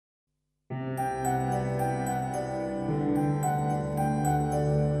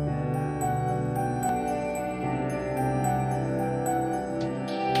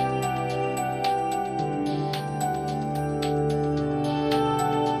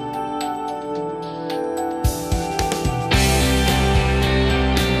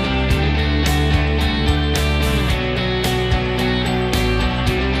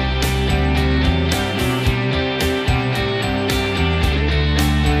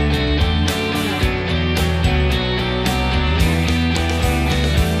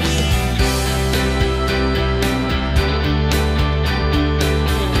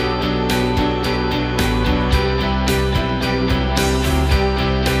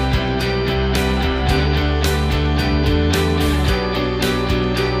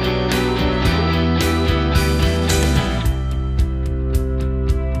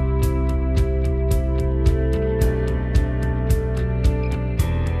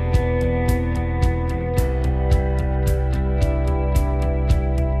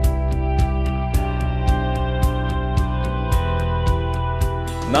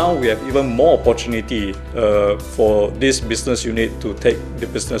we have even more opportunity for this business unit to take the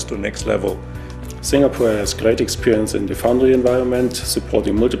business to the next level. Singapore has great experience in the foundry environment,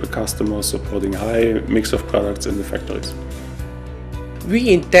 supporting multiple customers, supporting high mix of products in the factories. We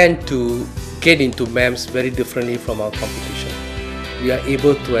intend to get into MEMS very differently from our competition. We are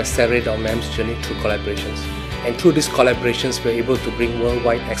able to accelerate our MEMS journey through collaborations. And through these collaborations, we are able to bring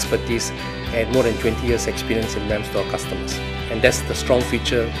worldwide expertise and more than 20 years experience in MEMS to our customers. And that's the strong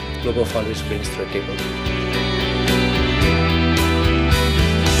feature GlobalFoundries brings to the table.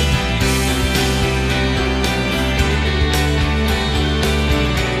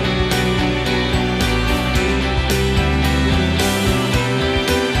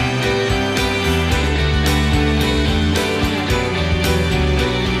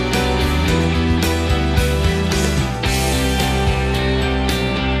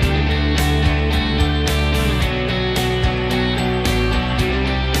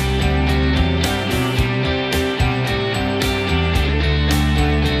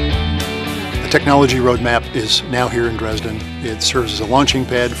 The technology roadmap is now here in Dresden. It serves as a launching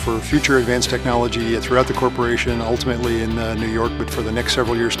pad for future advanced technology throughout the corporation, ultimately in New York, but for the next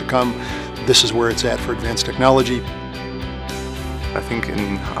several years to come, this is where it's at for advanced technology. I think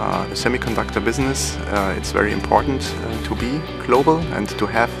in the semiconductor business, it's very important to be global and to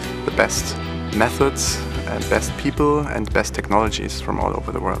have the best methods and best people and best technologies from all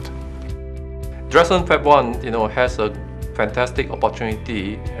over the world. Dresden Fab 1, has a fantastic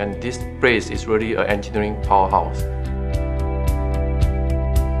opportunity, and this place is really an engineering powerhouse.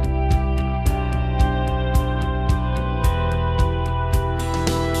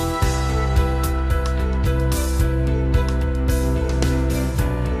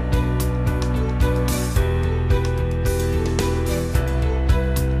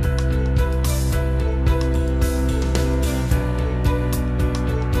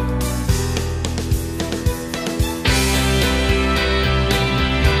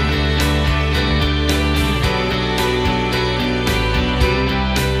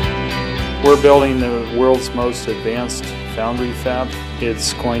 We're building the world's most advanced foundry fab.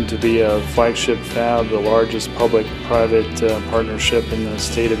 It's going to be a flagship fab, the largest public-private partnership in the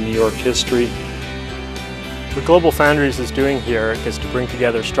state of New York history. What GlobalFoundries is doing here is to bring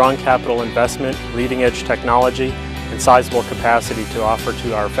together strong capital investment, leading-edge technology, and sizable capacity to offer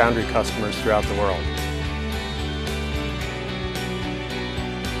to our foundry customers throughout the world.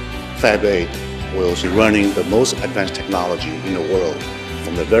 Fab 8 will be running the most advanced technology in the world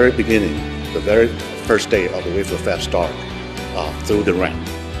from the very beginning, the very first day of the wafer fab start, through the ramp.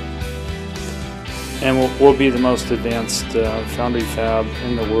 And we'll be the most advanced foundry fab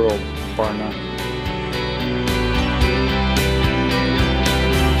in the world, bar none.